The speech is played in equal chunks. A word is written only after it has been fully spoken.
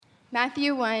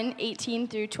Matthew 1:18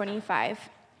 through 25.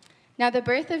 Now the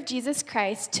birth of Jesus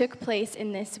Christ took place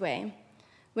in this way.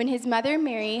 When his mother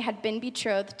Mary had been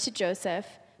betrothed to Joseph,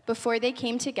 before they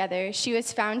came together, she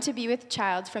was found to be with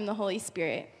child from the Holy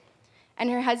Spirit. And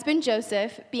her husband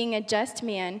Joseph, being a just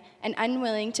man and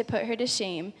unwilling to put her to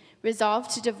shame,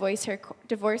 resolved to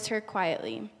divorce her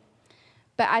quietly.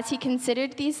 But as he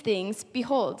considered these things,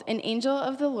 behold, an angel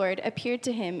of the Lord appeared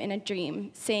to him in a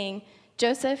dream, saying,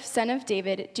 Joseph, son of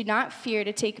David, do not fear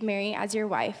to take Mary as your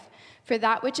wife, for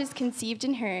that which is conceived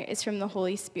in her is from the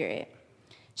Holy Spirit.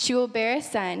 She will bear a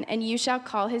son, and you shall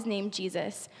call his name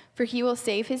Jesus, for he will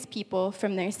save his people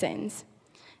from their sins.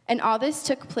 And all this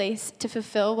took place to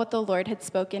fulfill what the Lord had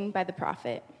spoken by the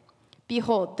prophet.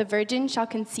 Behold, the virgin shall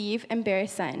conceive and bear a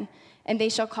son, and they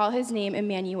shall call his name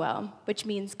Emmanuel, which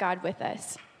means God with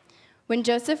us. When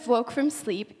Joseph woke from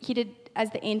sleep, he did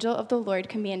as the angel of the Lord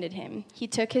commanded him. He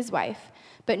took his wife,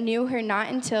 but knew her not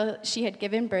until she had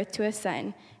given birth to a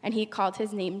son, and he called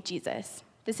his name Jesus.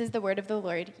 This is the word of the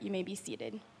Lord. You may be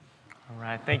seated. All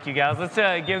right, thank you, guys. Let's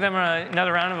give them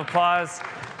another round of applause.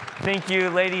 Thank you,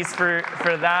 ladies, for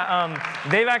that.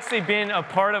 They've actually been a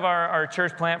part of our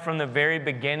church plant from the very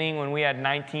beginning when we had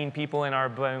 19 people in our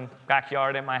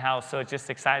backyard at my house. So it's just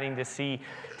exciting to see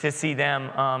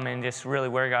them and just really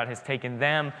where God has taken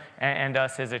them and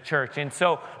us as a church. And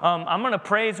so I'm going to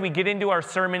pray as we get into our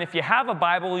sermon. If you have a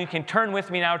Bible, you can turn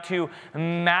with me now to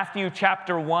Matthew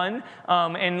chapter 1.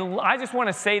 And I just want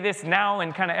to say this now,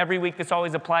 and kind of every week this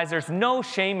always applies. There's no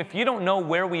shame. If you don't know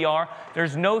where we are,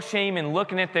 there's no shame in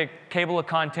looking at the table of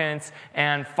contents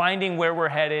and finding where we're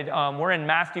headed. We're in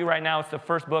Matthew right now. It's the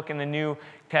first book in the New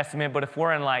Testament, but if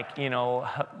we're in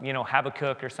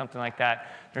Habakkuk or something like that,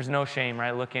 there's no shame,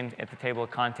 right, looking at the table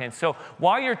of contents. So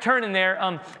while you're turning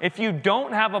there, if you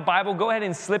don't have a Bible, go ahead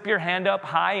and slip your hand up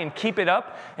high and keep it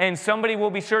up, and somebody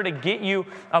will be sure to get you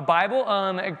a Bible.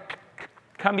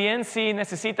 También, si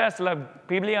necesitas la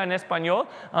Biblia en español,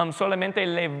 solamente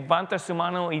levanta su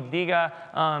mano y diga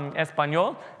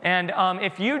español. And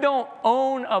if you don't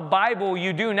own a Bible,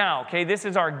 you do now, okay? This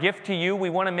is our gift to you.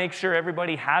 We want to make sure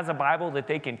everybody has a Bible that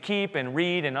they can keep and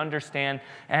read and understand.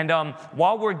 And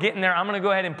while we're getting there, I'm going to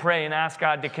go ahead and pray and ask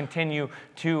God to continue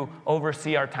to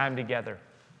oversee our time together.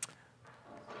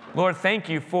 Lord, thank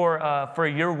you for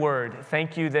your word.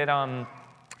 Thank you that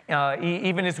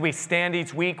even as we stand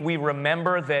each week, we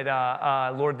remember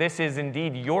that, Lord, this is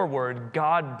indeed your word,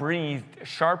 God-breathed,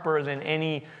 sharper than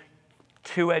any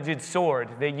two-edged sword,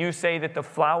 that you say that the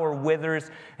flower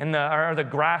withers and the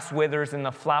grass withers and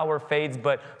the flower fades,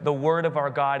 but the word of our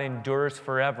God endures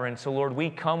forever. And so, Lord, we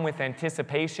come with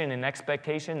anticipation and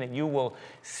expectation that you will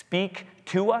speak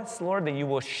to us, Lord, that you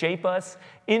will shape us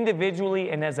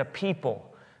individually and as a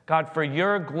people. God, for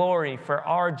your glory, for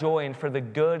our joy, and for the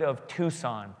good of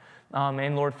Tucson.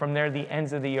 And Lord, from there, the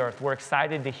ends of the earth. We're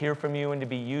excited to hear from you and to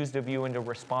be used of you and to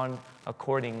respond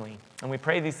accordingly. And we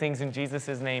pray these things in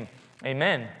Jesus' name.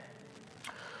 Amen.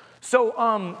 So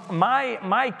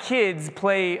my kids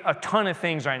play a ton of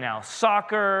things right now.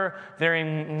 Soccer, they're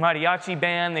in mariachi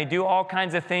band, they do all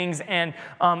kinds of things. And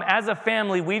as a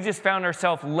family, we just found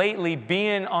ourselves lately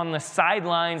being on the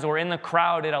sidelines or in the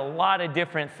crowd at a lot of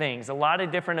different things, a lot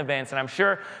of different events. And I'm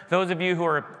sure those of you who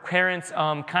are parents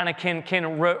kind of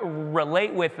can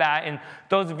relate with that. And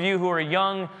those of you who are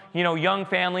young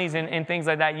families and things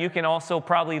like that, you can also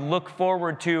probably look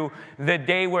forward to the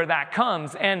day where that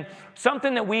comes. And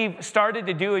something that we've started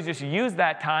to do is just use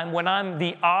that time when I'm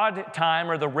the odd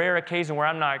time or the rare occasion where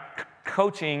I'm not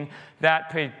coaching that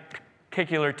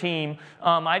particular team.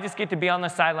 I just get to be on the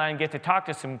sideline and get to talk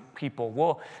to some people.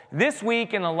 Well, this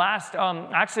week and the last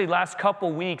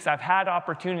couple weeks, I've had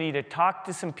opportunity to talk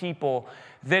to some people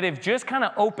that have just kind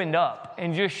of opened up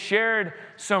and just shared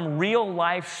some real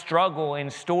life struggle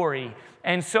and story.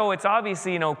 And so it's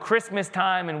obviously, Christmas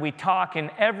time, and we talk,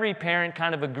 and every parent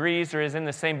kind of agrees or is in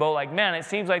the same boat. Like, man, it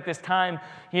seems like this time,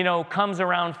 comes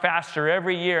around faster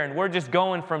every year, and we're just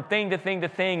going from thing to thing to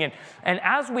thing. And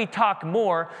as we talk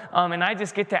more, and I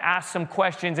just get to ask some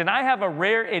questions, and I have a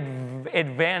rare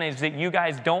advantage that you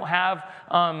guys don't have,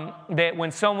 that when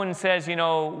someone says,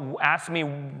 ask me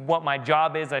what my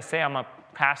job is, I say I'm a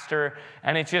pastor,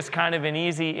 and it's just kind of an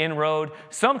easy inroad.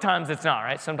 Sometimes it's not,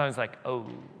 right? Sometimes like,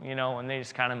 and they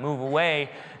just kind of move away,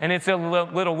 and it's a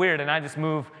little weird, and I just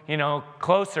move,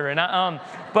 closer. And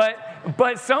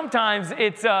but sometimes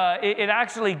it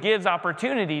actually gives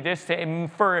opportunity just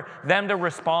for them to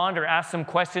respond or ask some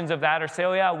questions of that, or say,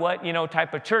 what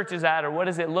type of church is that, or what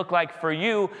does it look like for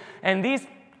you? And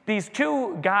these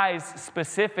two guys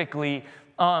specifically,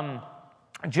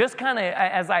 just kind of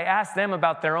as I asked them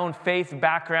about their own faith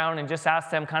background and just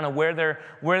asked them kind of where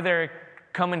they're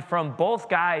coming from. Both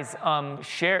guys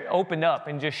opened up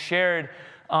and just shared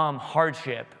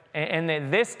hardship. And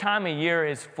that this time of year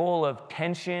is full of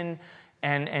tension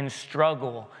and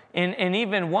struggle. And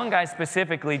even one guy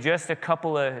specifically, just a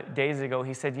couple of days ago,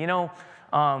 he said,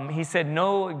 he said,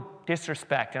 no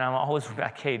disrespect. And I'm always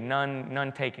like, hey,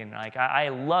 none taken. Like, I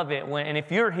love it and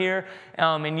if you're here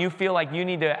and you feel like you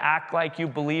need to act like you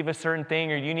believe a certain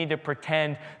thing or you need to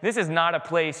pretend, this is not a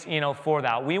place, for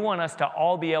that. We want us to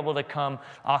all be able to come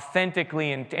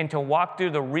authentically and to walk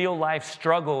through the real life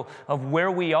struggle of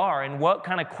where we are and what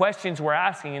kind of questions we're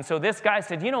asking. And so this guy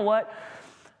said, you know what?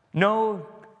 No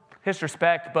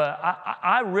disrespect, but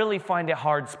I really find it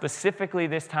hard, specifically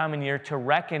this time of year, to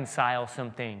reconcile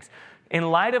some things. In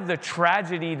light of the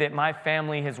tragedy that my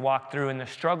family has walked through and the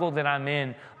struggle that I'm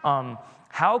in,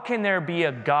 how can there be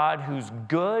a God who's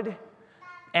good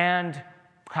and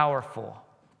powerful?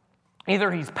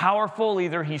 Either he's powerful,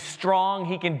 either he's strong,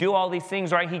 he can do all these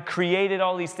things, right? He created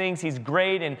all these things, he's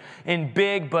great and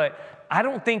big, but I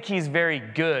don't think he's very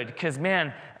good because,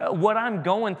 man, what I'm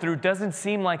going through doesn't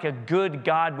seem like a good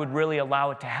God would really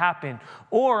allow it to happen.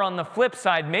 Or on the flip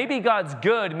side, maybe God's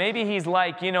good. Maybe he's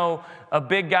like, a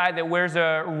big guy that wears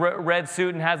a red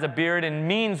suit and has a beard and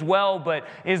means well, but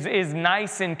is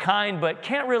nice and kind, but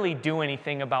can't really do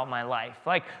anything about my life.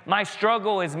 Like, my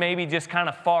struggle is maybe just kind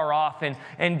of far off and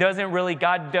God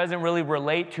doesn't really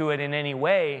relate to it in any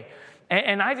way.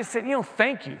 And I just said,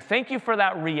 thank you. Thank you for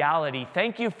that reality.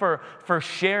 Thank you for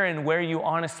sharing where you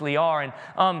honestly are.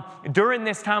 And during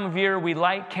this time of year, we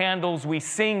light candles, we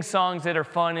sing songs that are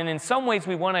fun, and in some ways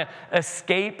we want to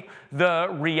escape the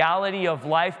reality of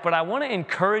life. But I want to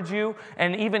encourage you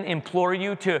and even implore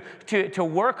you to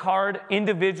work hard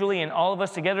individually and all of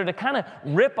us together to kind of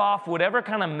rip off whatever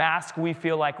kind of mask we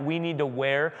feel like we need to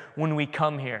wear when we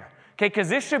come here. Okay, because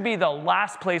this should be the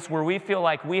last place where we feel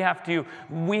like we have to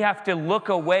look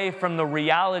away from the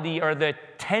reality or the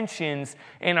tensions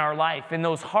in our life. And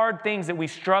those hard things that we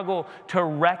struggle to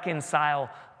reconcile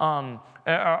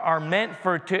are meant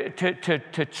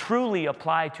to truly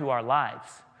apply to our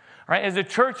lives. Right? As a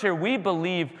church here, we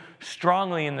believe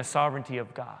strongly in the sovereignty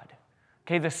of God.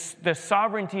 Okay, the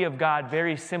sovereignty of God,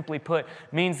 very simply put,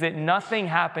 means that nothing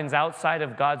happens outside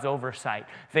of God's oversight,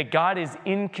 that God is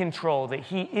in control, that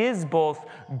he is both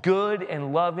good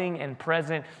and loving and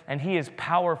present, and he is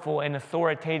powerful and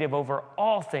authoritative over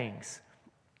all things.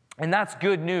 And that's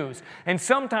good news. And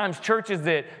sometimes churches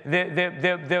that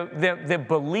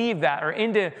believe that, or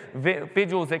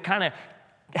individuals that kind of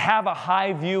have a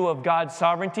high view of God's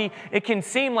sovereignty, it can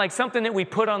seem like something that we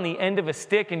put on the end of a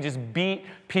stick and just beat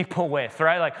people with,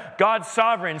 right? Like, God's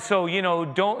sovereign, so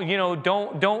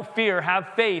don't fear, have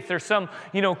faith, or some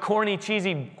corny,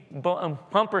 cheesy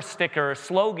bumper sticker or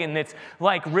slogan that's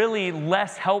like really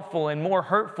less helpful and more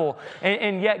hurtful.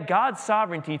 And yet God's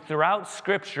sovereignty throughout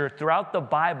Scripture, throughout the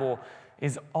Bible,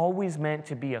 is always meant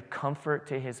to be a comfort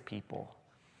to his people.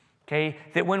 Okay,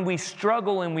 that when we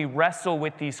struggle and we wrestle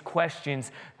with these questions,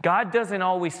 God doesn't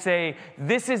always say,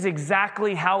 this is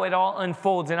exactly how it all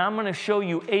unfolds, and I'm going to show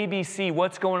you ABC,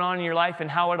 what's going on in your life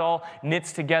and how it all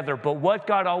knits together. But what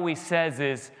God always says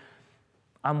is,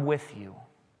 I'm with you.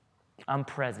 I'm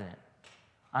present.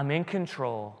 I'm in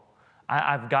control.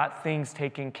 I've got things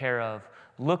taken care of.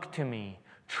 Look to me.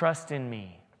 Trust in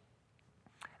me.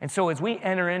 And so as we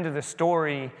enter into the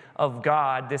story of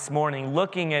God this morning,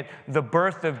 looking at the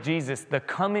birth of Jesus, the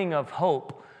coming of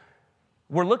hope,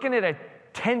 we're looking at a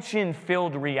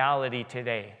tension-filled reality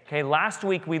today. Okay, last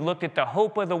week we looked at the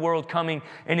hope of the world coming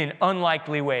in an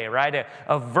unlikely way, right?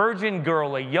 A virgin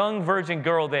girl, a young virgin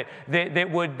girl that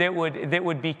would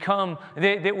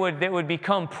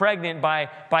become pregnant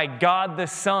by God the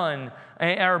Son,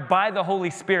 or by the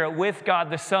Holy Spirit with God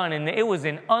the Son. And it was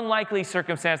an unlikely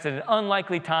circumstance at an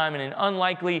unlikely time in an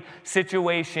unlikely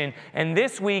situation. And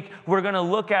this week, we're going to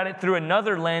look at it through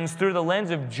another lens, through the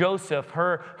lens of Joseph,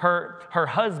 her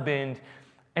husband.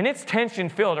 And it's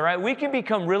tension-filled, all right? We can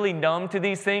become really numb to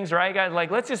these things, right, guys? Like,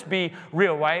 let's just be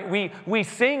real, right? We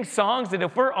sing songs that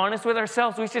if we're honest with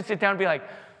ourselves, we should sit down and be like,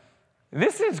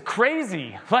 this is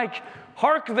crazy. Like,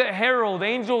 hark the herald,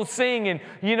 angels sing, and,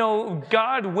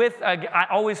 God with... I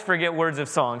always forget words of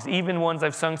songs, even ones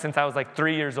I've sung since I was like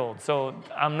 3 years old, so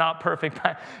I'm not perfect.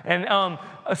 And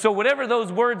so whatever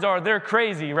those words are, they're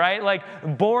crazy, right? Like,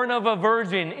 born of a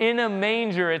virgin, in a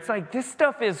manger. It's like, this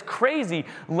stuff is crazy.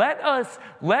 Let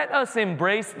us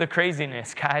embrace the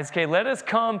craziness, guys, okay? Let us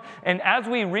come, and as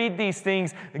we read these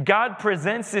things, God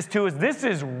presents this to us. This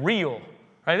is real.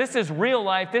 Right? This is real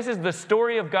life. This is the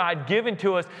story of God given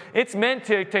to us. It's meant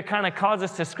to kind of cause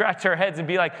us to scratch our heads and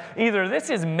be like, either this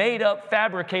is made up,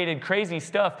 fabricated, crazy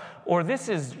stuff, or this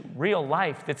is real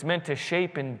life that's meant to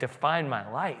shape and define my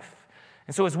life.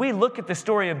 And so as we look at the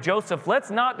story of Joseph,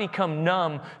 let's not become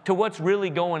numb to what's really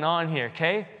going on here,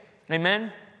 okay?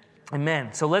 Amen?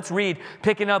 Amen. So let's read,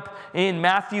 picking up in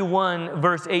Matthew 1,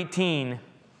 verse 18.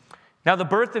 Now the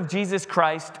birth of Jesus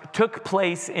Christ took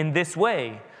place in this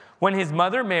way. When his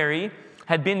mother Mary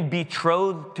had been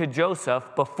betrothed to Joseph,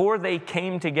 before they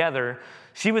came together,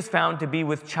 she was found to be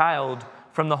with child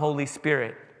from the Holy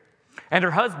Spirit. And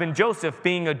her husband Joseph,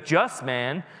 being a just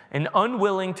man and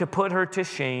unwilling to put her to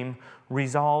shame,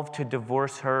 resolved to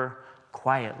divorce her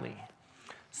quietly.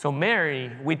 So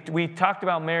Mary, we talked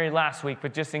about Mary last week,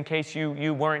 but just in case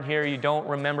you weren't here, you don't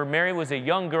remember, Mary was a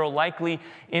young girl, likely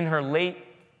in her late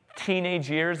teenage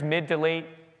years, mid to late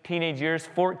teenage years,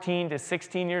 14 to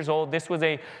 16 years old. This was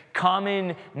a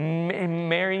common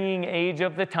marrying age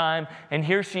of the time. And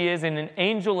here she is, and an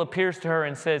angel appears to her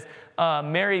and says,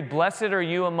 Mary, blessed are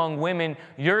you among women.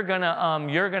 You're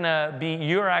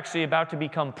actually about to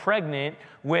become pregnant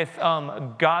with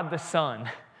God the Son.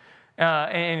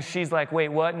 And she's like, wait,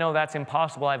 what? No, that's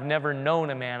impossible. I've never known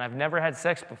a man. I've never had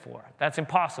sex before. That's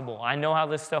impossible. I know how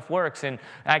this stuff works, and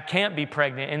I can't be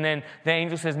pregnant. And then the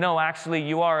angel says, no, actually,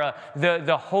 you are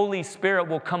the Holy Spirit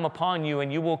will come upon you,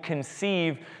 and you will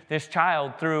conceive this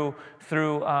child through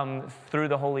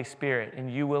the Holy Spirit,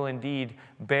 and you will indeed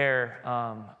bear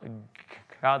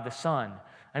God the Son.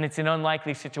 And it's an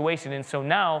unlikely situation. And so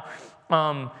now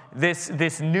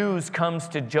this news comes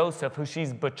to Joseph, who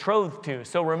she's betrothed to.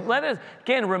 So let us,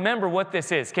 again, remember what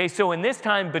this is. Okay, so in this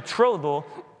time, betrothal,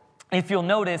 if you'll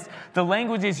notice, the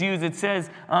language is used. It says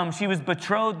she was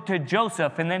betrothed to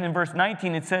Joseph. And then in verse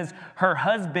 19, it says her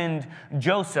husband,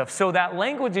 Joseph. So that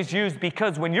language is used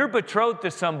because when you're betrothed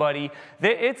to somebody,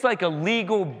 it's like a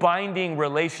legal binding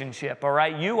relationship, all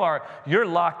right? You're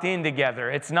locked in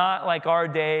together. It's not like our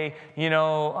day,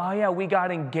 oh yeah, we got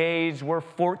engaged. We're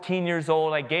 14 years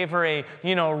old. I gave her a,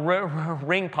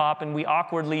 ring pop, and we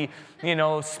awkwardly,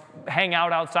 hang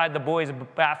out outside the boys'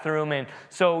 bathroom. And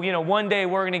so, one day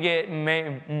we're going to get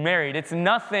married. It's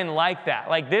nothing like that.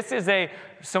 Like this is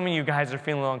some of you guys are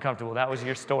feeling a little uncomfortable. That was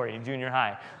your story in junior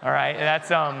high. All right. That's,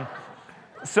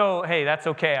 so hey, that's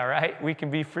okay. All right. We can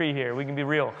be free here. We can be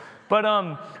real.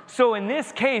 But, so in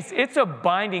this case, it's a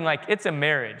binding, like it's a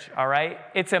marriage. All right.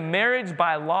 It's a marriage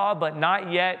by law, but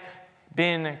not yet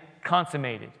been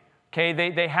consummated. Okay,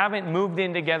 they haven't moved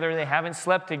in together, they haven't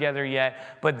slept together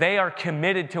yet, but they are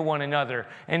committed to one another.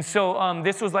 And so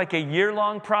this was like a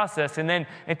year-long process, and then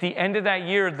at the end of that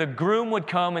year, the groom would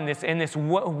come, and this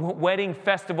wedding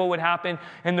festival would happen,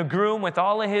 and the groom with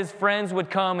all of his friends would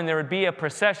come, and there would be a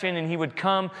procession, and he would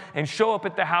come and show up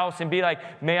at the house and be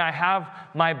like, may I have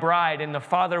my bride? And the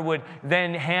father would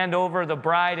then hand over the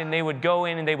bride, and they would go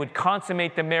in, and they would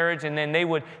consummate the marriage, and then they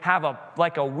would have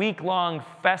a week-long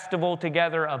festival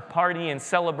together, a party, and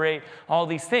celebrate all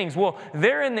these things. Well,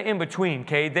 they're in the in-between,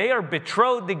 okay? They are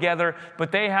betrothed together,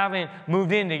 but they haven't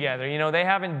moved in together. They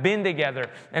haven't been together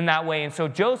in that way. And so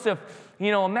Joseph,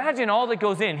 imagine all that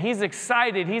goes in. He's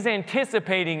excited. He's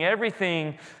anticipating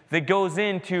everything that goes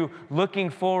into looking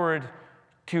forward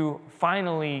to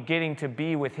finally getting to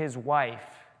be with his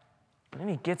wife. And then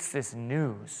he gets this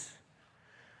news.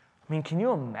 I mean, can you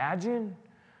imagine?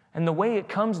 And the way it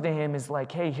comes to him is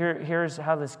like, hey, here's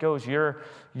how this goes. Your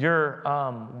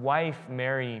wife,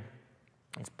 Mary,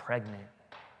 is pregnant.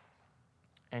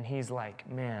 And he's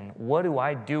like, man, what do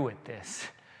I do with this?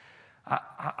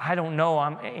 I don't know.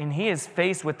 And he is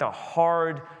faced with a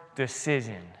hard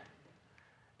decision.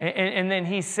 And then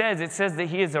it says that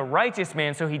he is a righteous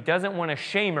man, so he doesn't want to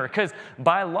shame her. Because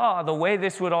by law, the way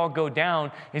this would all go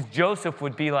down is Joseph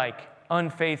would be like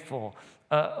unfaithful,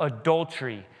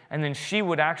 adultery. And then she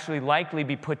would actually likely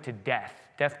be put to death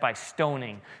by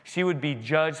stoning. She would be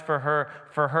judged for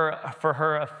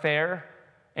her affair.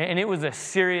 And it was a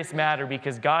serious matter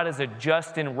because God is a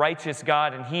just and righteous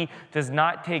God, and he does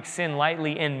not take sin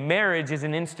lightly. And marriage is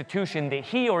an institution that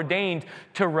he ordained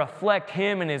to reflect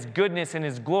him and his goodness and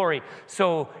his glory.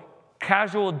 So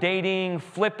casual dating,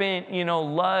 flippant,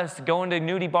 lust, going to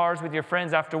nudie bars with your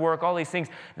friends after work, all these things.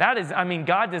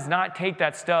 God does not take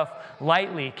that stuff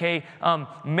lightly, okay?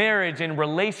 Marriage and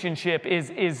relationship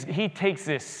he takes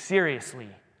this seriously.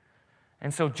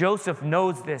 And so Joseph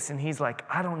knows this, and he's like,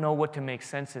 I don't know what to make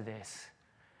sense of this.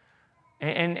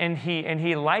 And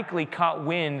he likely caught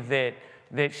wind that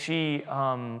she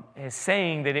is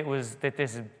saying that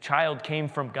this child came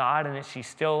from God and that she's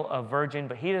still a virgin,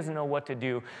 but he doesn't know what to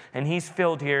do. And he's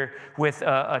filled here with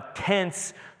a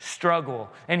tense struggle.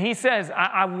 And he says,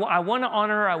 I want to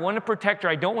honor her. I want to protect her.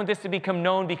 I don't want this to become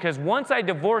known, because once I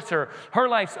divorce her, her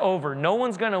life's over. No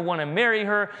one's going to want to marry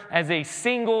her. As a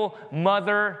single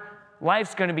mother,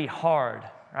 life's going to be hard.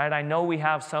 Right? I know we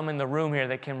have some in the room here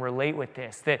that can relate with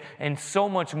this. And so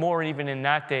much more even in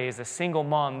that day. As a single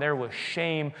mom, there was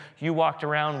shame. You walked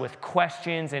around with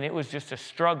questions, and it was just a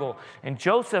struggle. And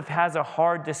Joseph has a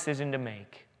hard decision to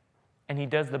make, and he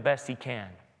does the best he can.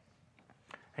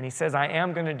 And he says, I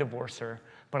am going to divorce her,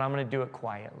 but I'm going to do it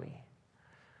quietly.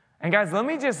 And guys, let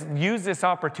me just use this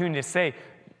opportunity to say,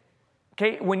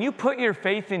 okay, when you put your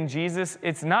faith in Jesus,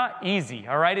 it's not easy,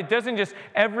 all right? It doesn't just,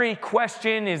 every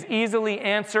question is easily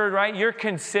answered, right? You're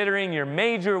considering your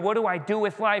major. What do I do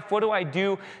with life? What do I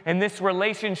do in this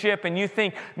relationship? And you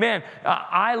think, man,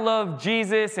 I love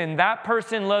Jesus and that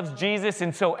person loves Jesus.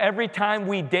 And so every time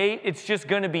we date, it's just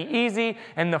going to be easy.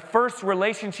 And the first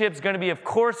relationship is going to be, of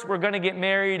course, we're going to get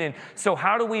married. And so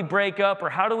how do we break up, or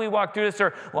how do we walk through this?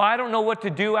 Or, well, I don't know what to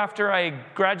do after I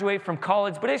graduate from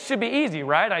college, but it should be easy,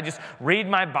 right? I just read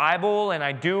my Bible and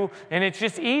and it's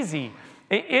just easy.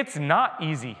 It's not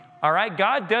easy, all right?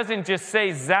 God doesn't just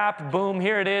say, zap, boom,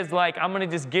 here it is, like I'm going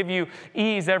to just give you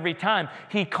ease every time.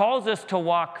 He calls us to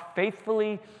walk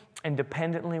faithfully and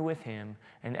dependently with him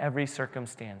in every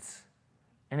circumstance.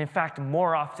 And in fact,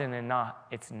 more often than not,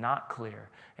 it's not clear.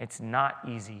 It's not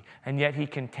easy. And yet he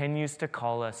continues to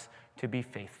call us to be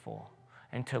faithful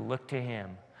and to look to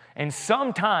him. And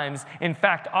sometimes, in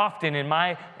fact, often in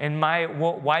my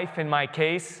wife, in my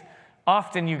case,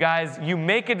 often you guys, you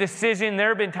make a decision. There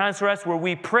have been times for us where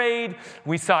we prayed,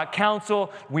 we sought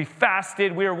counsel, we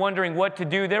fasted, we were wondering what to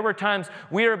do. There were times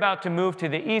we were about to move to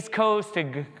the East Coast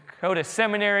to go to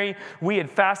seminary. We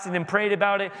had fasted and prayed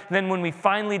about it. Then when we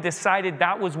finally decided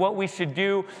that was what we should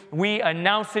do, we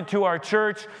announced it to our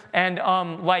church. And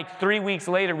like 3 weeks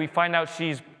later, we find out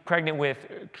she's pregnant with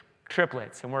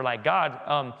triplets. And we're like,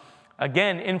 God,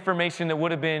 again, information that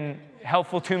would have been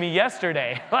helpful to me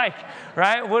yesterday.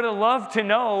 Right? Would have loved to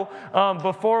know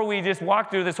before we just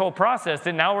walked through this whole process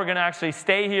that now we're going to actually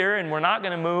stay here and we're not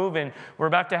going to move and we're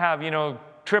about to have,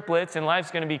 triplets and life's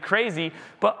going to be crazy.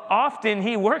 But often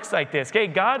he works like this. Okay?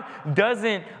 God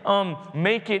doesn't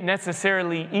make it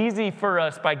necessarily easy for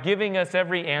us by giving us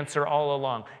every answer all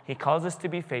along. He calls us to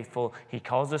be faithful. He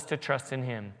calls us to trust in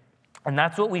him. And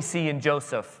that's what we see in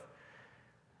Joseph.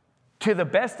 To the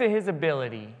best of his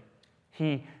ability,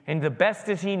 and the best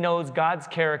as he knows God's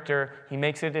character, he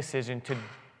makes a decision to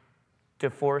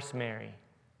divorce Mary.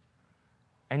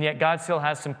 And yet God still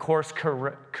has some course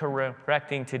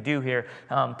correcting to do here.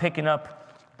 Picking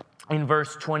up in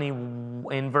verse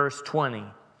 20.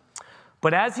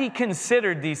 But as he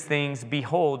considered these things,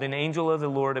 behold, an angel of the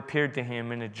Lord appeared to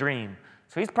him in a dream.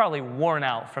 So he's probably worn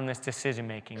out from this decision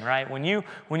making, right? When you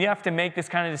have to make this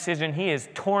kind of decision, he is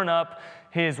torn up.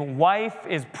 His wife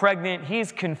is pregnant.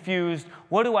 He's confused.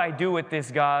 What do I do with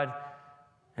this, God?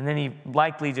 And then he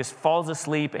likely just falls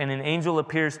asleep, and an angel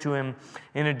appears to him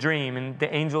in a dream, and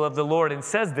the angel of the Lord, and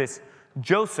says this,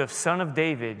 Joseph, son of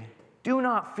David, do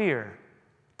not fear.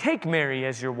 Take Mary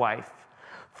as your wife,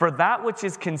 for that which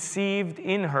is conceived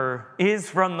in her is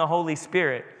from the Holy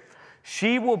Spirit.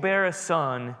 She will bear a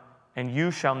son, and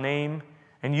you shall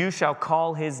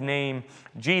call his name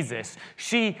Jesus.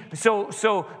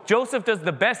 So Joseph does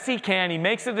the best he can. He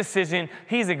makes a decision.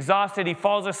 He's exhausted. He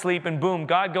falls asleep, and boom,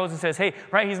 God goes and says, hey,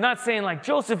 right? He's not saying like,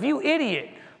 Joseph, you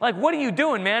idiot. Like, what are you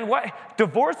doing, man? What?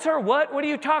 Divorce her? What are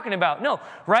you talking about? No,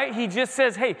 right? He just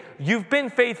says, hey, you've been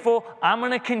faithful. I'm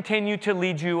going to continue to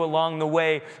lead you along the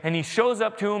way. And he shows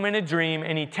up to him in a dream,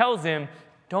 and he tells him,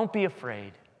 don't be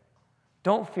afraid.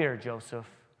 Don't fear, Joseph.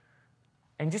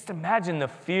 And just imagine the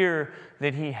fear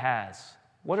that he has.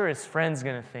 What are his friends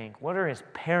going to think? What are his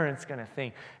parents going to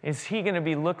think? Is he going to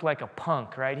be looked like a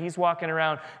punk, right? He's walking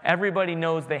around. Everybody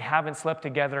knows they haven't slept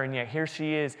together, and yet here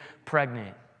she is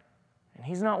pregnant. And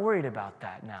he's not worried about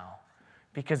that now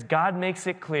because God makes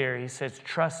it clear. He says,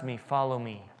 trust me, follow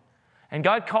me. And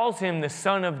God calls him the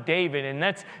son of David,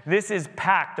 and this is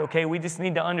packed, okay? We just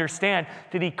need to understand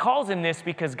that he calls him this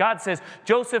because God says,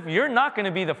 Joseph, you're not going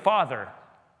to be the father.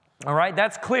 All right,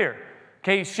 that's clear.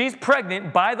 Okay, she's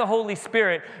pregnant by the Holy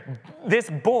Spirit. This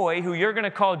boy, who you're going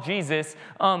to call Jesus,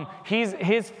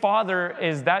 his father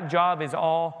that job is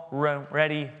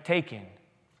already taken.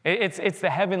 It's the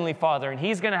heavenly Father, and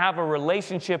he's going to have a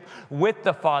relationship with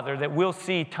the Father that we'll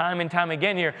see time and time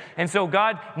again here. And so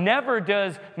God never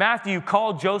does Matthew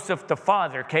call Joseph the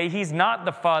father. Okay, he's not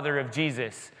the father of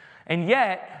Jesus. And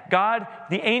yet, God,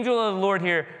 the angel of the Lord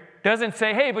here, doesn't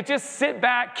say, hey, but just sit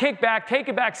back, kick back, take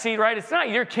a back seat, right? It's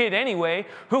not your kid anyway.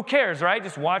 Who cares, right?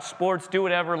 Just watch sports, do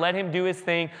whatever, let him do his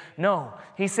thing. No,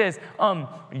 he says,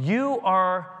 you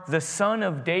are the son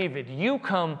of David. You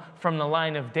come from the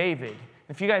line of David.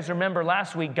 If you guys remember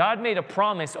last week, God made a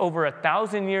promise over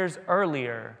 1,000 years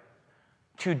earlier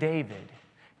to David.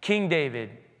 King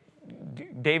David,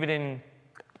 David and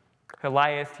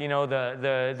Goliath,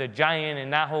 the giant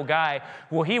and that whole guy.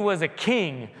 Well, he was a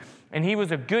king. And he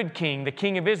was a good king, the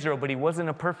king of Israel, but he wasn't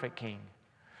a perfect king.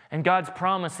 And God's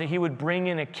promised that he would bring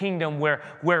in a kingdom where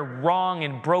wrong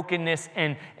and brokenness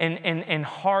and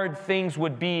hard things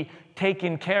would be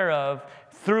taken care of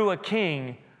through a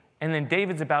king. And then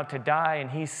David's about to die, and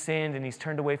he's sinned, and he's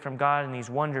turned away from God, and he's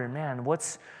wondering, man,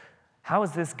 how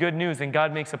is this good news? And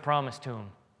God makes a promise to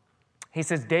him. He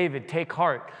says, David, take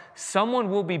heart. Someone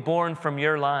will be born from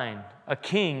your line. A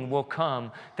king will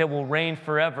come that will reign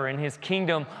forever, and his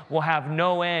kingdom will have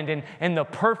no end. And the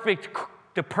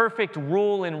perfect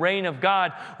rule and reign of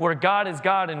God, where God is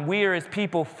God and we are his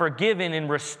people, forgiven and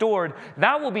restored,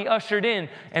 that will be ushered in,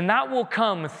 and that will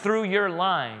come through your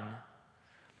line.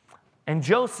 And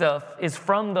Joseph is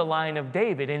from the line of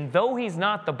David, and though he's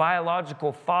not the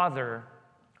biological father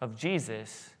of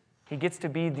Jesus, he gets to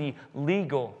be the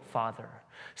legal father,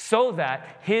 so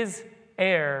that his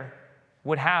heir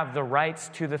would have the rights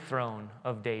to the throne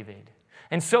of David.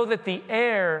 And so that the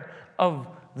heir of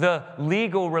the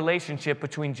legal relationship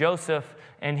between Joseph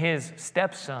and his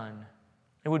stepson,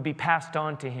 it would be passed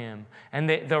on to him. And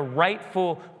the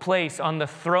rightful place on the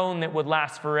throne that would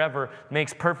last forever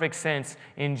makes perfect sense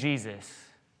in Jesus.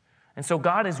 And so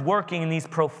God is working in these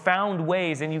profound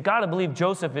ways, and you've got to believe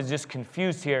Joseph is just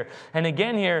confused here. And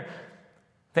again here,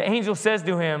 the angel says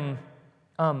to him,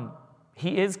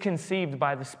 he is conceived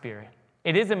by the Spirit.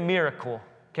 It is a miracle,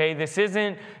 okay?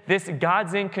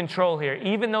 God's in control here.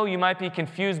 Even though you might be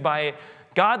confused by it,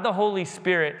 God the Holy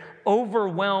Spirit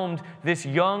overwhelmed this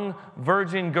young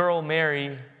virgin girl,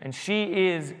 Mary, and she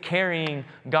is carrying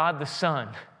God the Son.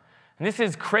 And this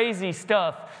is crazy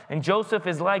stuff, and Joseph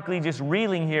is likely just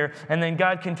reeling here, and then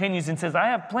God continues and says, I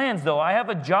have plans, though. I have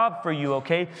a job for you,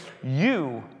 okay?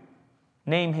 You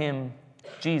name him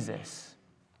Jesus.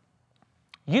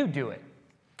 You do it.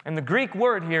 And the Greek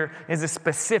word here is a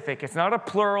specific. It's not a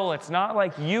plural. It's not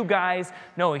like you guys.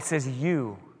 No, he says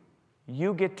you.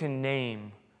 You get to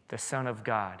name the Son of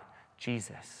God,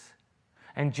 Jesus.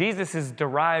 And Jesus is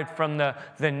derived from the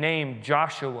name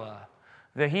Joshua,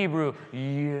 the Hebrew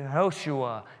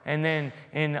Yehoshua. And then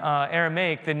in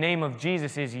Aramaic, the name of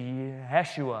Jesus is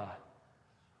Yeshua.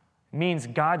 It means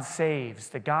God saves,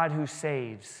 the God who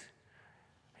saves.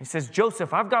 He says,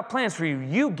 Joseph, I've got plans for you.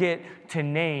 You get to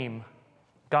name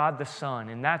God the Son,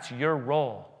 and that's your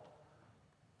role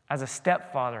as a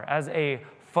stepfather, as a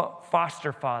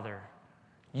foster father.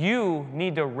 You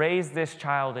need to raise this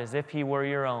child as if he were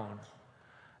your own.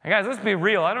 And guys, let's be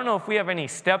real. I don't know if we have any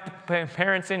step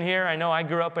parents in here. I know I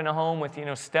grew up in a home with,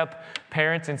 step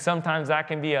parents, and sometimes that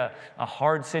can be a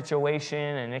hard situation,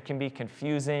 and it can be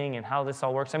confusing and how this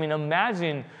all works. I mean,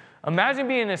 imagine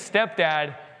being a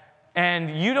stepdad,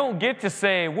 and you don't get to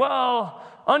say, well,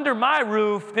 under my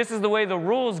roof, this is the way the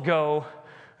rules go,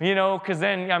 because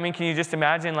then, can you just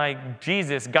imagine, like,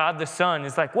 Jesus, God the Son,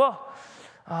 is like, well,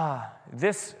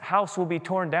 this house will be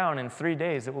torn down in 3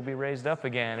 days. It will be raised up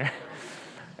again.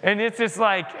 And it's just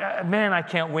like, man, I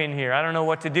can't win here. I don't know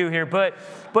what to do here. But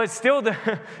still,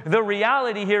 the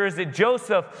reality here is that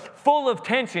Joseph, full of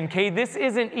tension, okay, this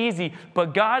isn't easy,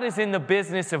 but God is in the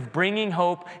business of bringing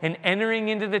hope and entering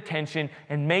into the tension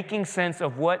and making sense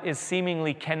of what is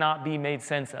seemingly cannot be made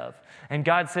sense of. And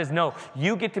God says, no,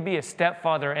 you get to be a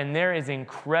stepfather, and there is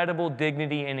incredible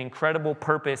dignity and incredible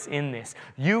purpose in this.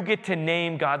 You get to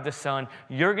name God the Son.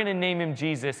 You're going to name him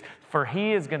Jesus, for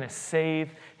he is going to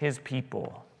save his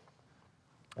people.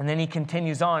 And then he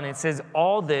continues on. It says,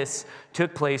 all this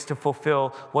took place to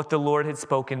fulfill what the Lord had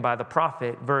spoken by the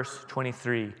prophet. Verse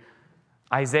 23.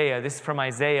 Isaiah, this is from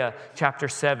Isaiah chapter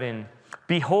 7.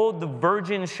 Behold, the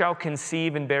virgin shall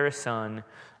conceive and bear a son,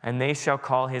 and they shall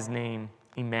call his name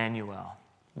Emmanuel.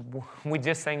 We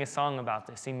just sang a song about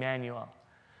this, Emmanuel.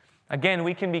 Again,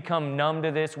 we can become numb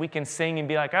to this. We can sing and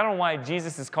be like, I don't know why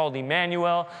Jesus is called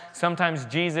Emmanuel. Sometimes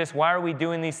Jesus, why are we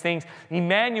doing these things?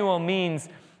 Emmanuel means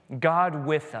God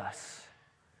with us.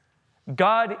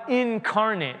 God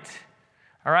incarnate.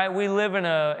 All right, we live in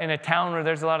a town where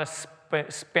there's a lot of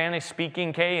Spanish speaking,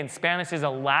 okay? And Spanish is a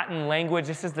Latin language.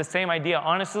 This is the same idea.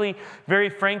 Honestly, very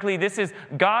frankly, this is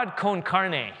God con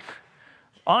carne.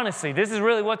 Honestly, this is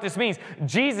really what this means.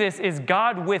 Jesus is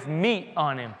God with meat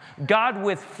on him, God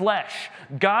with flesh,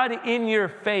 God in your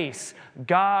face,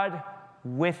 God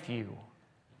with you.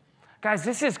 Guys,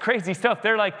 this is crazy stuff.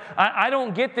 They're like, I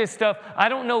don't get this stuff. I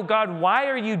don't know, God, why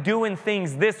are you doing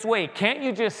things this way? Can't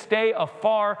you just stay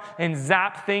afar and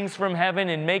zap things from heaven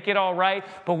and make it all right?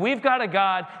 But we've got a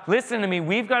God, listen to me,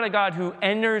 we've got a God who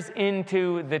enters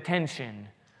into the tension.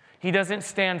 He doesn't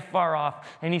stand far off.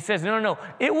 And he says, no.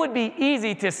 It would be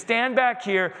easy to stand back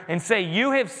here and say,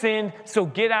 you have sinned, so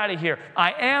get out of here.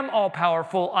 I am all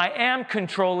powerful. I am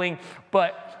controlling,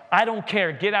 but I don't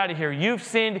care. Get out of here. You've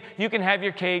sinned. You can have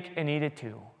your cake and eat it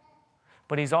too.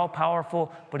 But he's all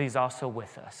powerful, but he's also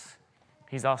with us.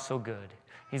 He's also good.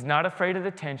 He's not afraid of the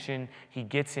tension. He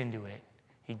gets into it.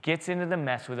 He gets into the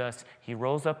mess with us. He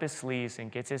rolls up his sleeves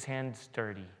and gets his hands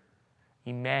dirty.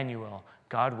 Emmanuel,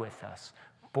 God with us,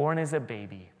 born as a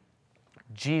baby.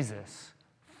 Jesus,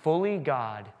 fully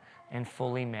God and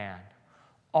fully man.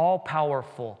 All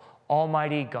powerful,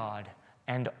 almighty God,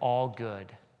 and all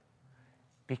good.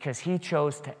 Because he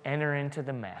chose to enter into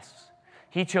the mess.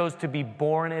 He chose to be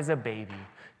born as a baby,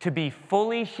 to be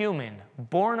fully human,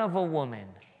 born of a woman,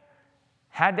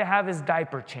 had to have his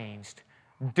diaper changed,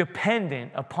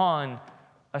 dependent upon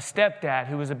a stepdad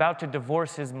who was about to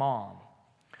divorce his mom.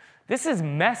 This is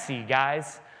messy,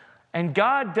 guys. And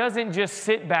God doesn't just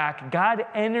sit back. God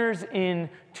enters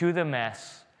into the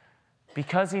mess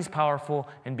because he's powerful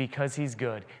and because he's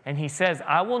good. And he says,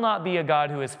 I will not be a God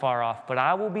who is far off, but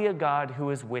I will be a God who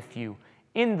is with you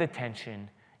in the tension,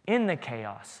 in the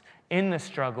chaos, in the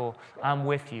struggle. I'm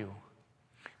with you.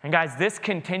 And guys, this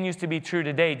continues to be true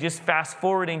today. Just fast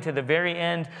forwarding to the very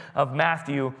end of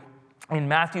Matthew, in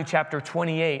Matthew chapter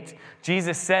 28,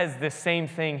 Jesus says the same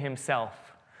thing himself.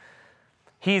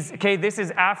 This is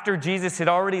after Jesus had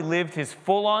already lived his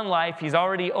full-on life. He's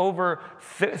already over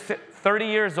 30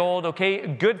 years old, okay?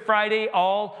 Good Friday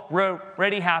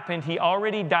already happened. He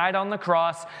already died on the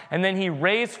cross, and then he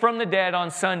raised from the dead on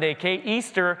Sunday, okay?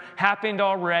 Easter happened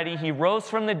already. He rose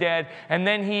from the dead, and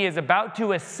then he is about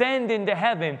to ascend into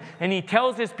heaven, and he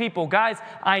tells his people, guys,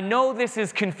 I know this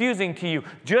is confusing to you,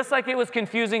 just like it was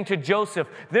confusing to Joseph.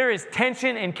 There is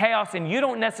tension and chaos, and you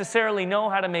don't necessarily know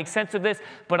how to make sense of this,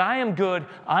 but I am good,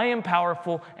 I am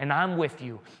powerful, and I'm with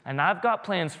you, and I've got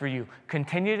plans for you.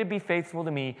 Continue to be faithful to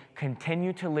me.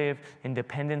 Continue to live in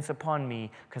dependence upon me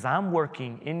because I'm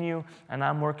working in you and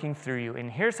I'm working through you.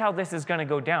 And here's how this is going to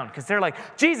go down, because they're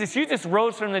like, Jesus, you just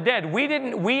rose from the dead.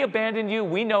 We abandoned you.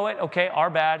 We know it. Okay, our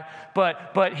bad.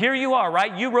 But here you are,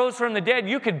 right? You rose from the dead.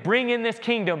 You could bring in this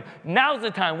kingdom. Now's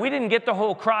the time. We didn't get the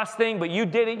whole cross thing, but you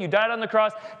did it. You died on the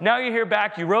cross. Now you're here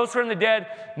back. You rose from the dead.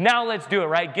 Now let's do it,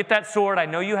 right? Get that sword. I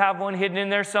know you have one hidden in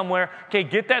there somewhere. Okay,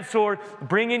 get that sword.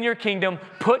 Bring in your kingdom.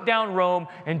 Put down Rome.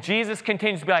 And Jesus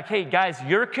continues to be like, hey, guys,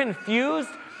 you're confused,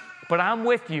 but I'm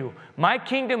with you. My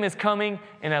kingdom is coming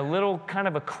in a little kind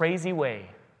of a crazy way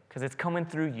because it's coming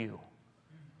through you.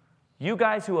 You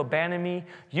guys who abandon me,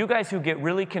 you guys who get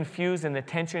really confused in the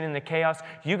tension and the chaos,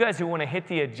 you guys who want to hit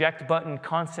the eject button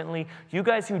constantly, you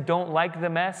guys who don't like the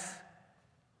mess,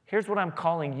 here's what I'm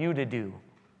calling you to do.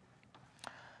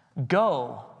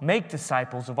 Go, make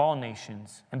disciples of all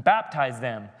nations, and baptize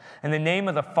them in the name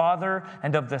of the Father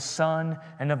and of the Son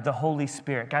and of the Holy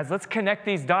Spirit. Guys, let's connect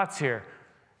these dots here.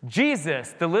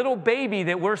 Jesus, the little baby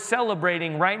that we're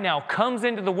celebrating right now, comes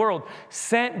into the world,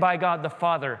 sent by God the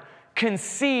Father,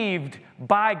 conceived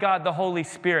by God the Holy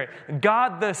Spirit,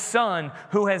 God the Son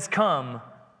who has come.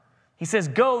 He says,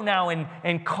 go now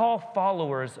and call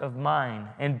followers of mine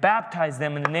and baptize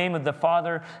them in the name of the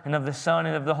Father and of the Son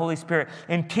and of the Holy Spirit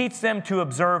and teach them to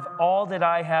observe all that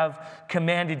I have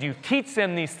commanded you. Teach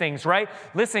them these things, right?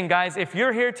 Listen, guys, if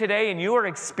you're here today and you are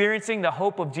experiencing the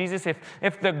hope of Jesus,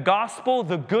 if the gospel,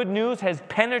 the good news has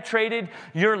penetrated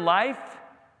your life,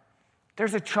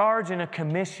 there's a charge and a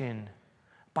commission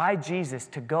by Jesus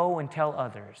to go and tell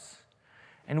others.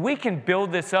 And we can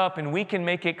build this up and we can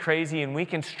make it crazy and we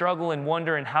can struggle and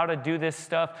wonder and how to do this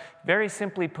stuff. Very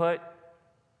simply put,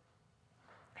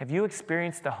 have you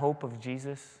experienced the hope of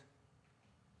Jesus?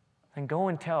 Then go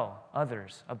and tell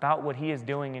others about what he is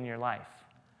doing in your life.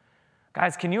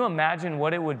 Guys, can you imagine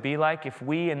what it would be like if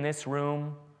we in this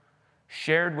room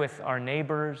shared with our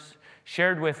neighbors,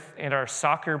 shared with in our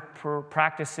soccer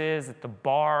practices, at the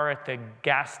bar, at the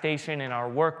gas station, in our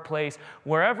workplace,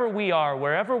 wherever we are,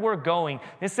 wherever we're going.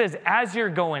 It says, as you're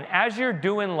going, as you're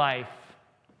doing life,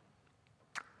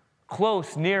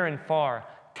 close, near, and far,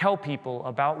 tell people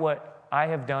about what I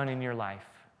have done in your life.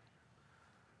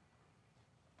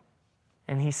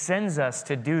 And he sends us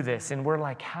to do this. And we're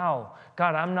like, how?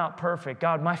 God, I'm not perfect.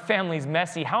 God, my family's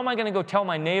messy. How am I going to go tell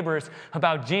my neighbors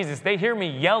about Jesus? They hear me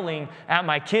yelling at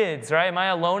my kids, right? Am I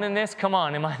alone in this? Come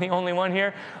on. Am I the only one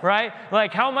here, right?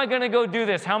 Like, how am I going to go do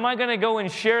this? How am I going to go and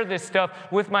share this stuff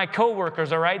with my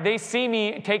coworkers, all right? They see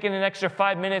me taking an extra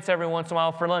 5 minutes every once in a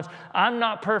while for lunch. I'm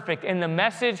not perfect. And the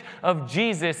message of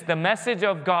Jesus, the message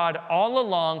of God all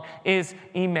along is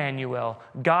Emmanuel,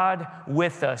 God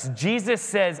with us. Jesus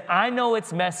says, I know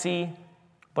it's messy,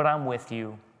 but I'm with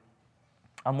you.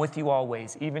 I'm with you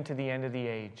always, even to the end of the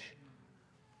age.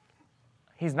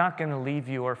 He's not going to leave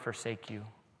you or forsake you.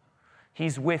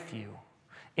 He's with you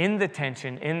in the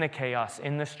tension, in the chaos,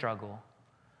 in the struggle.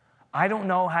 I don't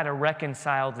know how to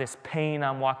reconcile this pain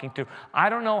I'm walking through. I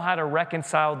don't know how to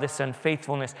reconcile this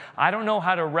unfaithfulness. I don't know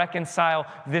how to reconcile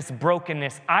this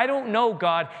brokenness. I don't know,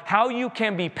 God, how you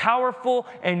can be powerful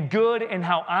and good and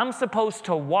how I'm supposed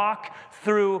to walk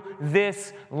through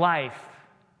this life.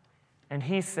 And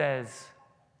he says,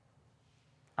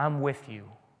 I'm with you.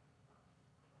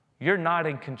 You're not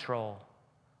in control,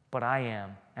 but I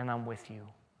am, and I'm with you.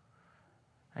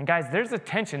 And guys, there's a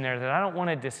tension there that I don't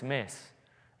want to dismiss.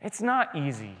 It's not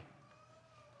easy.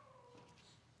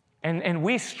 And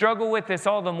we struggle with this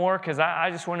all the more because I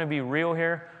just want to be real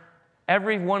here.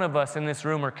 Every one of us in this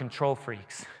room are control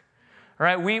freaks.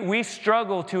 Right? We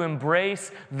struggle to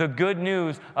embrace the good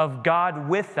news of God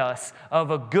with us, of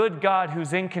a good God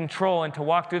who's in control, and to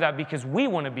walk through that because we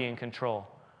want to be in control.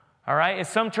 All right? As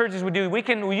some churches would do, you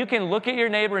can look at your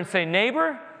neighbor and say,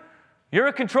 neighbor, you're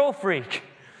a control freak,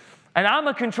 and I'm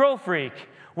a control freak.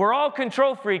 We're all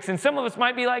control freaks, and some of us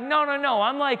might be like, no,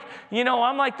 I'm like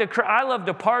I love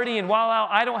to party and wild out.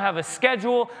 I don't have a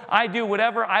schedule. I do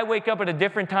whatever. I wake up at a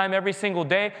different time every single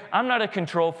day. I'm not a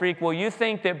control freak. Well, you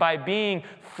think that by being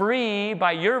free,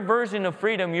 by your version of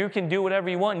freedom, you can do whatever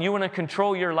you want, and you want to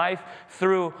control your life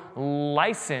through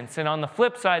license. And on the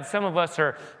flip side, some of us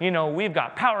are, we've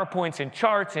got PowerPoints and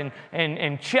charts and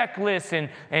checklists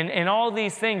and all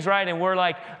these things, right? And we're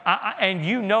like, and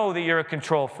you know that you're a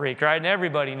control freak, right? And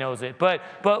everybody knows it. But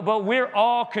we're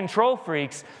all control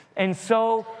freaks, and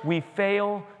so we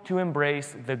fail to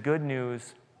embrace the good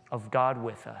news of God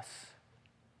with us.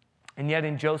 And yet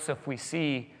in Joseph, we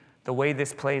see the way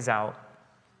this plays out.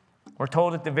 We're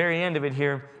told at the very end of it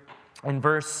here in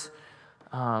verse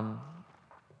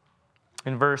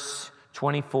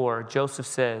 24,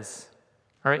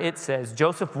 it says,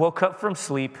 Joseph woke up from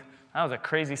sleep. That was a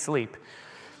crazy sleep.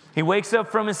 He wakes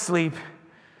up from his sleep,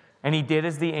 and he did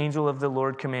as the angel of the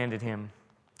Lord commanded him.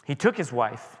 He took his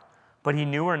wife, but he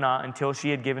knew her not until she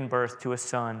had given birth to a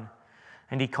son,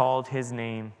 and he called his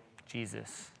name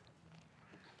Jesus.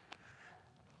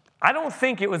 I don't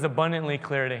think it was abundantly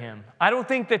clear to him. I don't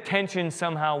think the tension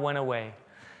somehow went away.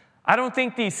 I don't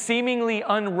think the seemingly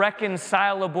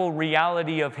unreconcilable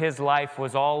reality of his life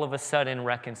was all of a sudden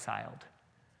reconciled.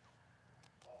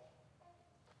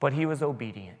 But he was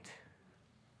obedient.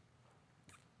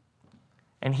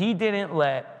 And he didn't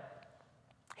let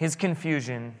his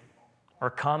confusion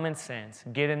or common sense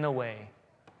get in the way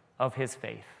of his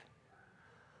faith.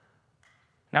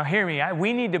 Now hear me,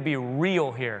 we need to be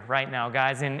real here right now,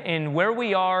 guys. In where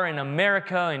we are in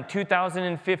America in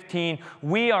 2015,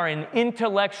 we are an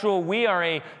intellectual, we are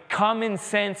a common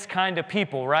sense kind of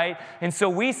people, right? And so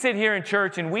we sit here in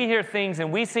church and we hear things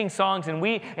and we sing songs and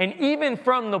even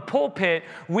from the pulpit,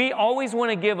 we always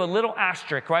want to give a little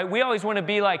asterisk, right? We always want to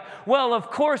be like, well,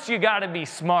 of course you got to be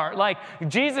smart. Like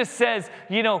Jesus says,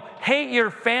 hate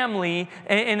your family,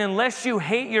 and unless you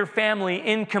hate your family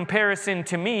in comparison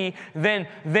to me, then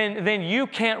you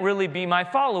can't really be my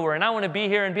follower. And I want to be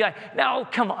here and be like, no,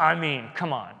 come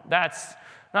on. That's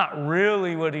not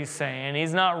really what he's saying.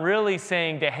 He's not really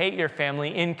saying to hate your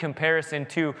family in comparison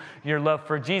to your love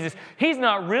for Jesus. He's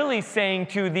not really saying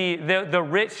to the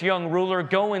rich young ruler,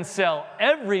 go and sell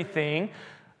everything,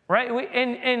 right?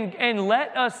 And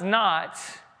let us not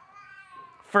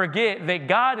forget that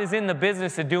God is in the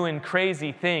business of doing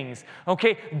crazy things,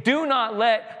 okay? Do not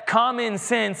let common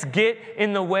sense get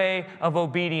in the way of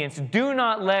obedience. Do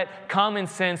not let common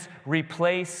sense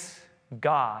replace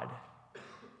God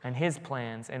and his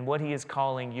plans and what he is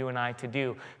calling you and I to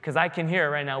do. Because I can hear it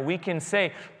right now. We can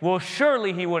say, well,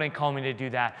 surely he wouldn't call me to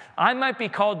do that. I might be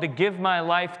called to give my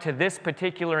life to this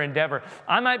particular endeavor.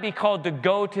 I might be called to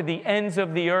go to the ends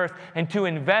of the earth and to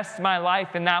invest my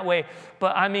life in that way.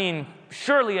 But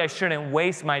surely I shouldn't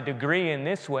waste my degree in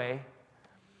this way.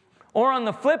 Or on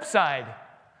the flip side,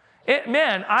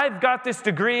 Man, I've got this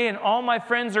degree and all my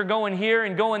friends are going here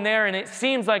and going there, and it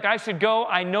seems like I should go.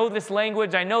 I know this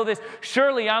language. I know this.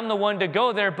 Surely I'm the one to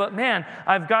go there. But man,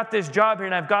 I've got this job here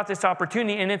and I've got this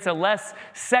opportunity, and it's a less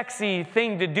sexy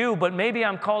thing to do. But maybe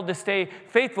I'm called to stay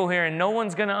faithful here, and no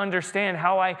one's going to understand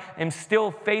how I am still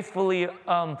faithfully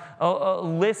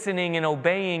listening and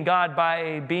obeying God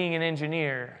by being an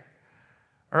engineer.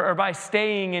 Or by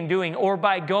staying and doing, or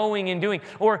by going and doing.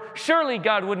 Or surely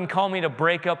God wouldn't call me to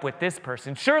break up with this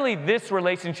person. Surely this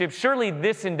relationship, surely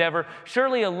this endeavor,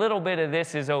 surely a little bit of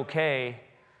this is okay.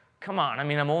 Come on, I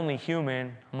mean, I'm only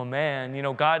human. I'm a man. You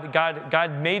know,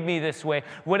 God made me this way.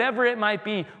 Whatever it might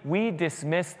be, we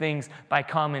dismiss things by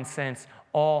common sense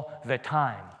all the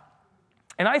time.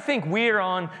 And I think we're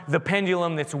on the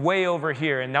pendulum that's way over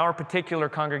here in our particular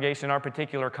congregation, our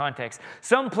particular context.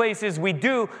 Some places we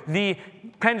do, the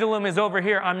pendulum is over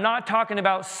here. I'm not talking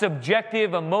about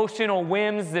subjective, emotional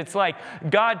whims that's like,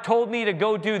 God told me to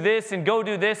go do this, and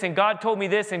God told me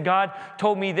this, and God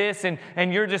told me this,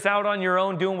 and you're just out on your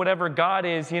own doing whatever God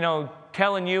is,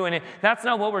 telling you, and that's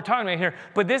not what we're talking about here.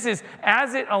 But this is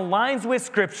as it aligns with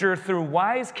Scripture through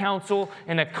wise counsel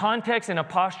in a context and a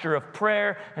posture of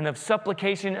prayer and of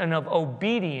supplication and of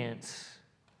obedience.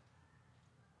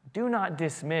 Do not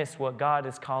dismiss what God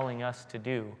is calling us to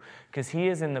do, because He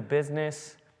is in the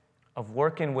business of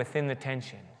working within the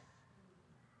tension.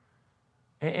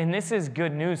 And this is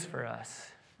good news for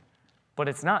us, but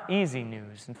it's not easy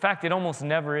news. In fact, it almost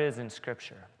never is in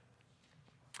Scripture.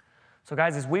 So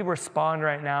guys, as we respond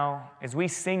right now, as we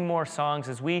sing more songs,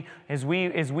 as we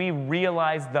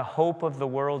realize the hope of the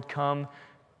world come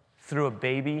through a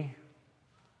baby,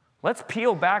 let's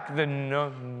peel back the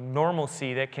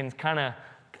normalcy that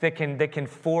can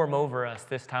form over us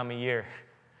this time of year.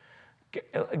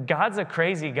 God's a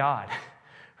crazy God,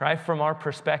 right? From our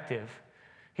perspective,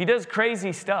 He does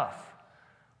crazy stuff.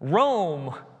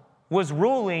 Rome was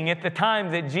ruling at the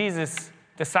time that Jesus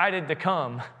decided to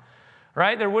come.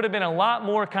 Right? There would have been a lot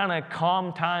more kind of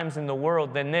calm times in the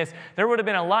world than this. There would have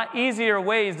been a lot easier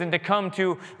ways than to come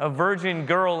to a virgin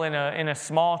girl in a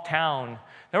small town.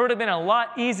 There would have been a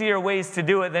lot easier ways to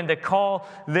do it than to call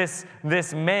this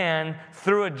man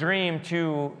through a dream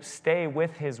to stay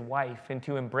with his wife and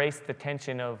to embrace the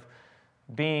tension of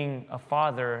being a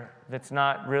father that's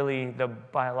not really the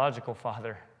biological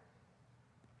father.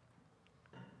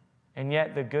 And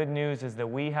yet the good news is that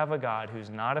we have a God who's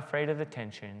not afraid of the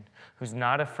tension, who's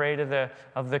not afraid of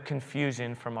the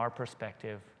confusion from our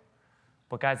perspective.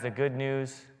 But guys, the good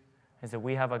news is that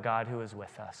we have a God who is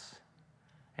with us.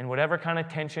 And whatever kind of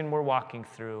tension we're walking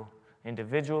through,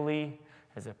 individually,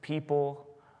 as a people,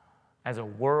 as a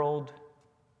world,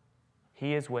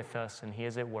 He is with us and He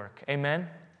is at work. Amen?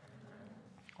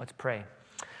 Let's pray.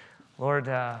 Lord,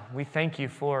 we thank You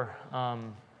for...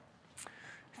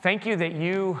 Thank You that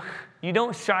you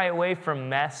don't shy away from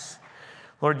mess.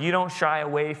 Lord, You don't shy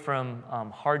away from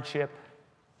hardship.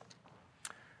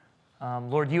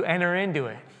 Lord, You enter into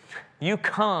it. You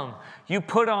come. You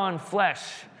put on flesh.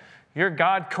 You're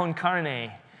God con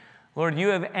carne. Lord, You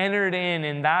have entered in,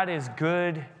 and that is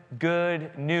good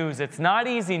news. It's not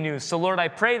easy news. So, Lord, I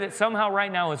pray that somehow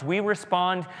right now as we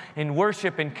respond in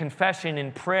worship, in confession,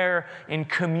 in prayer, in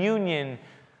communion,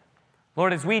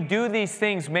 Lord, as we do these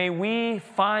things, may we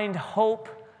find hope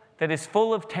that is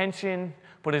full of tension,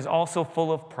 but is also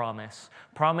full of promise.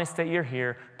 Promise that You're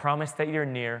here, promise that You're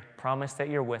near, promise that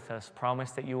You're with us,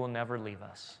 promise that You will never leave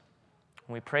us.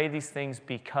 And we pray these things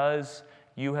because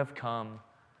You have come,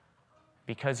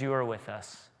 because You are with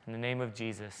us. In the name of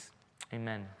Jesus,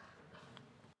 amen.